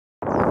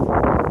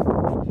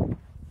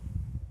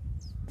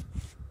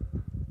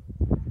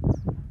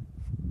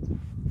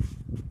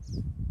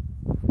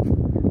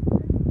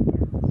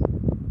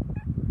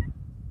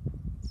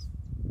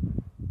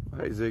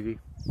Hey, Ziggy.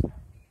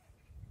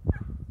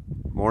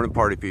 Morning,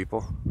 party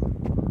people.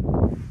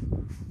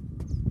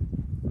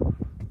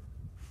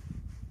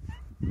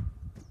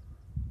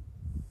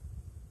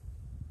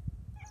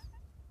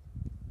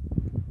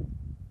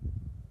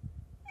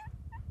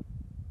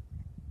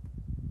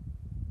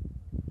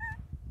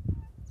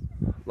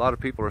 A lot of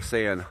people are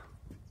saying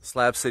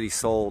Slab City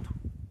sold.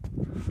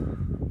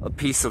 A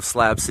piece of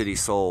Slab City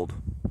sold.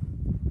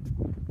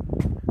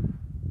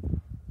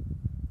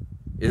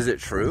 Is it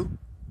true?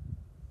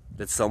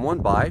 Did someone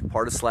buy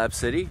part of Slab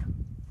City?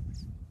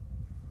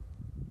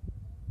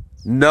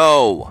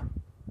 No.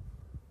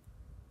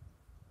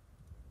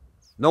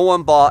 No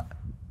one bought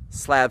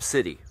Slab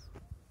City.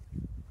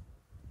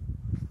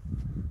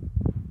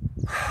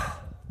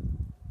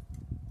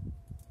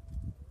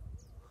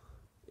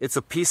 It's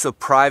a piece of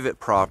private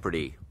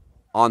property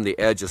on the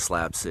edge of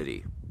Slab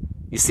City.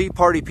 You see,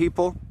 party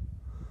people,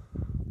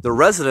 the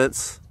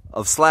residents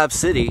of Slab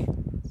City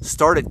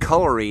started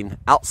coloring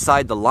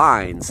outside the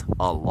lines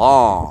a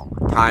long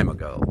time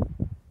ago.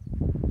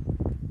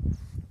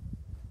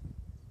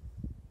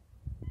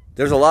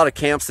 There's a lot of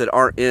camps that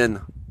aren't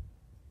in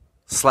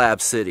Slab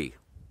City.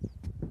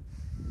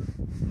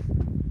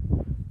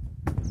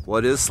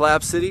 What is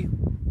Slab City?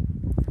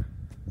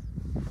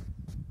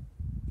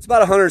 It's about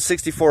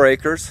 164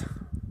 acres,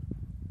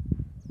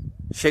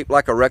 shaped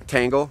like a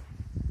rectangle,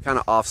 kind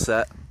of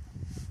offset.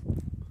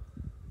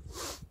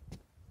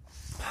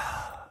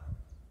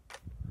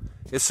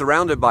 It's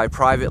surrounded by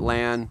private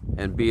land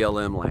and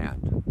BLM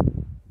land.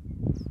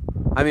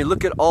 I mean,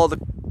 look at all the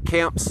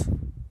camps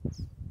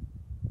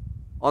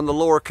on the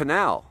lower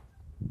canal.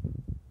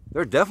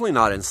 They're definitely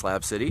not in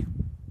Slab City.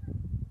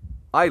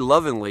 I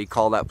lovingly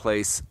call that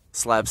place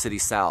Slab City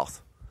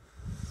South.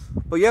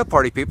 But yeah,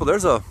 party people,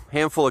 there's a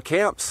handful of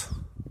camps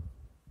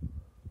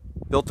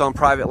built on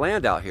private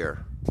land out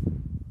here.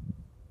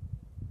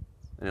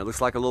 And it looks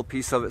like a little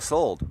piece of it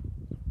sold.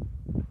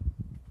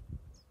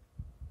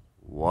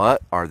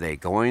 What are they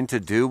going to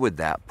do with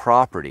that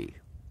property?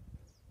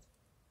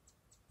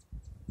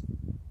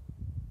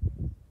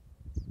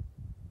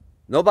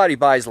 Nobody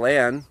buys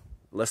land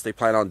unless they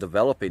plan on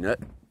developing it,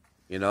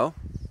 you know?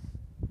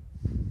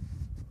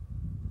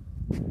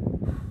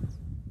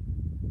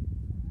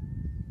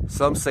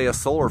 Some say a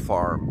solar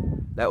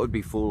farm. That would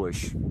be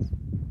foolish.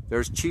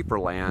 There's cheaper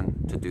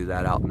land to do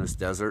that out in this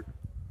desert.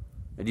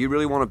 And do you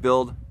really want to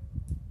build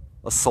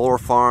a solar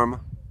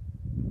farm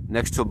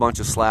next to a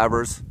bunch of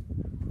slabbers?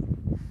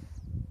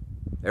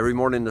 Every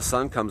morning the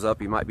sun comes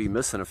up, you might be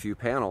missing a few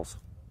panels.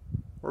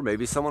 Or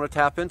maybe someone will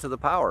tap into the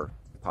power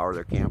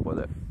their camp with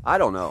it. I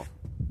don't know.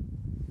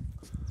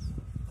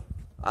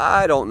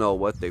 I don't know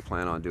what they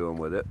plan on doing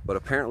with it, but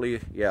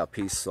apparently, yeah, a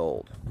piece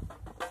sold.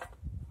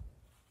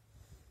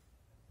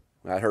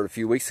 I heard a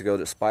few weeks ago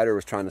that Spider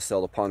was trying to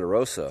sell the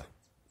Ponderosa.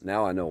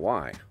 Now I know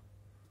why.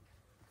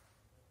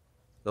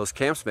 Those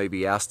camps may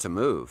be asked to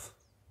move.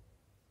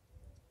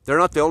 They're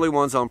not the only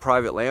ones on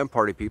private land,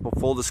 party people.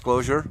 Full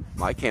disclosure,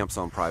 my camp's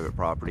on private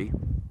property.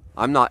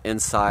 I'm not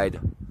inside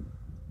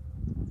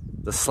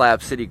the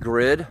Slab City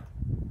grid.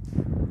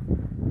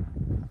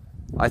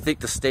 I think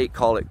the state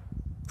called it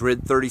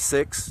Grid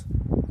 36.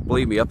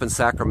 Believe me, up in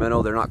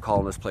Sacramento, they're not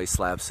calling this place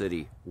Slab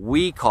City.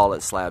 We call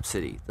it Slab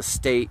City. The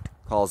state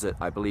calls it,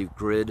 I believe,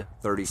 Grid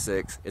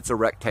 36. It's a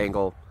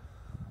rectangle.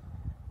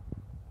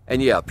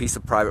 And yeah, a piece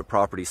of private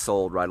property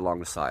sold right along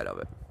the side of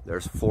it.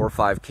 There's 4 or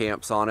 5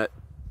 camps on it.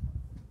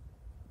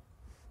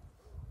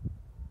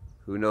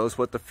 Who knows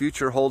what the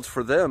future holds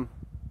for them?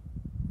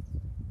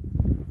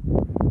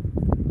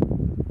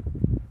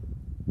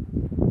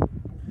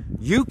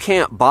 You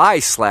can't buy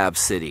Slab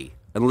City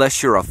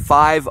unless you're a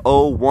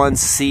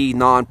 501c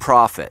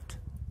nonprofit.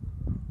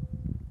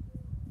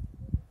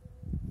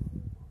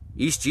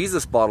 East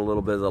Jesus bought a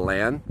little bit of the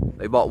land.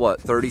 They bought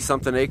what,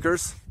 30-something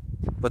acres?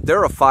 But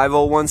they're a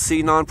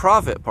 501c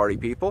nonprofit, party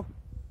people.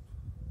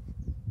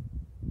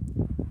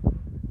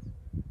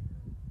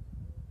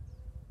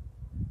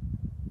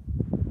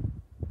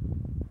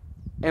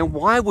 And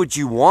why would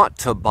you want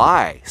to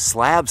buy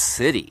Slab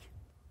City?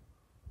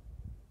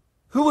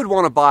 Who would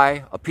want to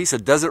buy a piece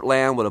of desert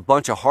land with a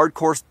bunch of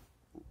hardcore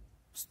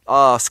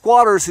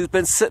squatters who's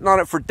been sitting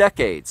on it for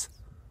decades?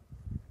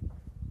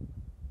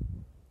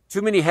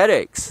 Too many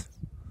headaches.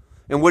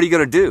 And what are you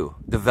going to do?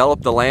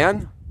 Develop the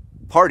land?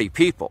 Party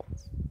people.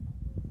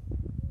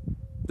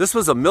 This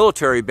was a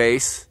military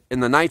base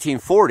in the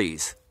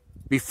 1940s,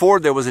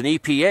 before there was an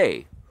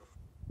EPA.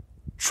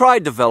 Try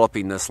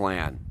developing this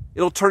land.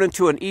 It'll turn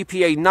into an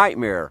EPA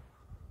nightmare,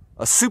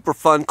 a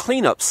Superfund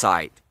cleanup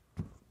site.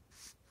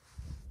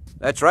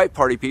 That's right,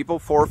 party people.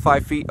 4 or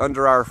 5 feet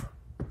under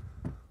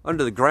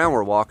the ground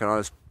we're walking on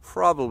is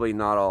probably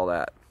not all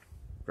that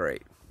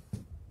great.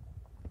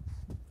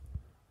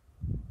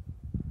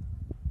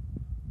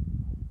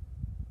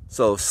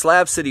 So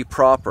Slab City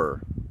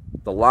proper,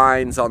 the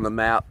lines on the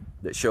map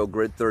that show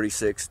Grid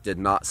 36 did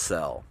not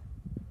sell.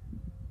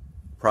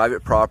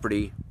 Private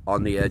property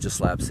on the edge of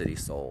Slab City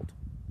sold.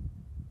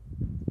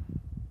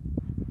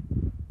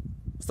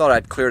 Just thought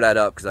I'd clear that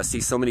up because I see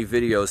so many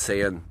videos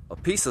saying a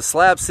piece of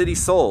Slab City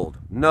sold.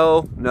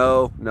 No,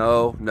 no,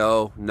 no,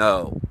 no,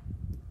 no.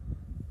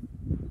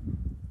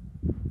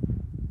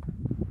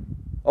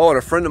 Oh, and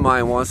a friend of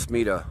mine wants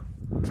me to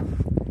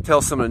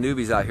tell some of the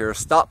newbies out here,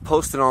 stop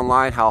posting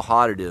online how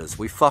hot it is.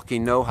 We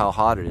fucking know how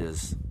hot it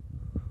is.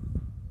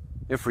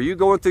 And for you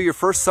going through your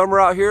first summer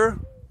out here,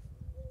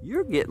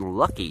 you're getting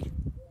lucky.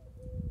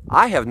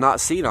 I have not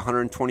seen a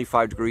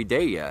 125-degree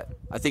day yet.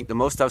 I think the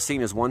most I've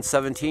seen is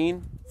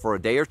 117 for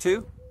a day or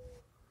two.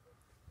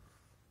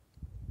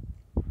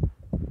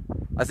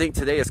 I think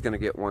today it's going to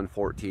get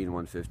 114,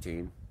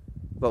 115.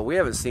 But we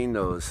haven't seen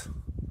those.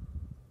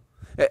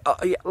 Hey,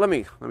 yeah, let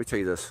me tell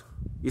you this.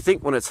 You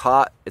think when it's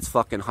hot, it's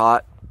fucking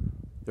hot?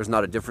 There's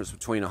not a difference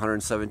between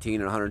 117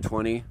 and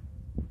 120?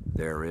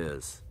 There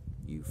is.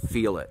 You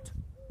feel it.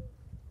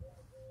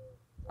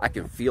 I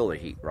can feel the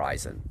heat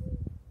rising.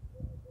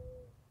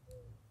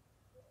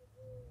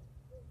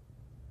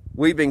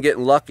 We've been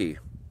getting lucky.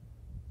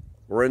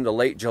 We're into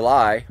late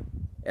July,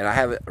 and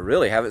I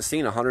really haven't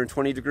seen a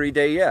 120-degree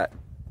day yet.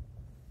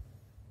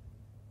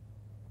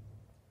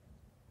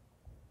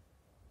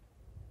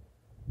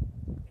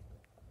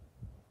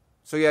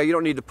 So yeah, you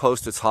don't need to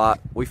post it's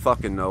hot. We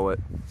fucking know it.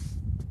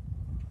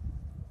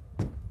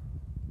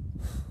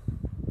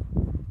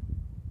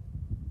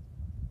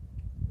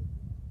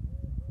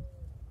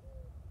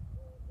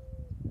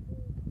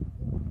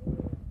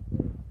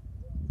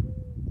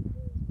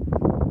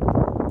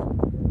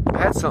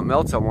 I had something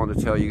else I wanted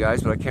to tell you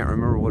guys, but I can't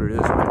remember what it is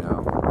right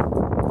now.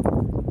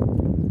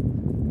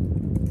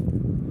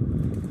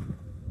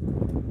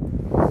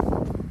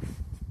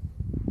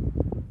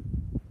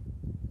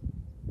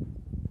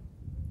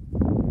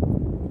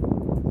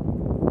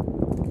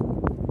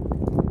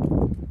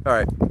 All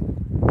right,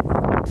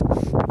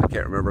 I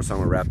can't remember, so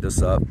I'm gonna wrap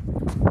this up.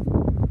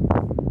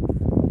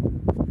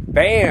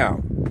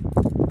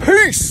 Bam!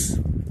 Peace!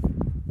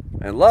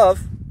 And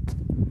love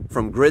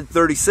from Grid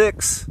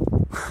 36.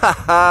 Ha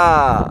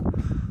ha!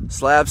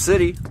 Slab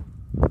City.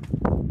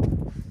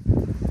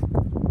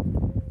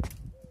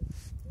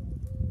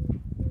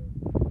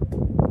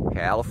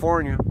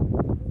 California.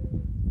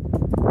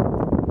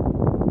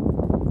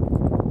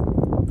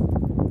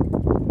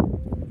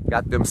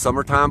 Got them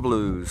summertime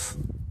blues.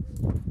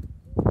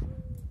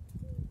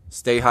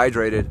 Stay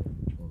hydrated.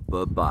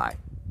 Bye-bye.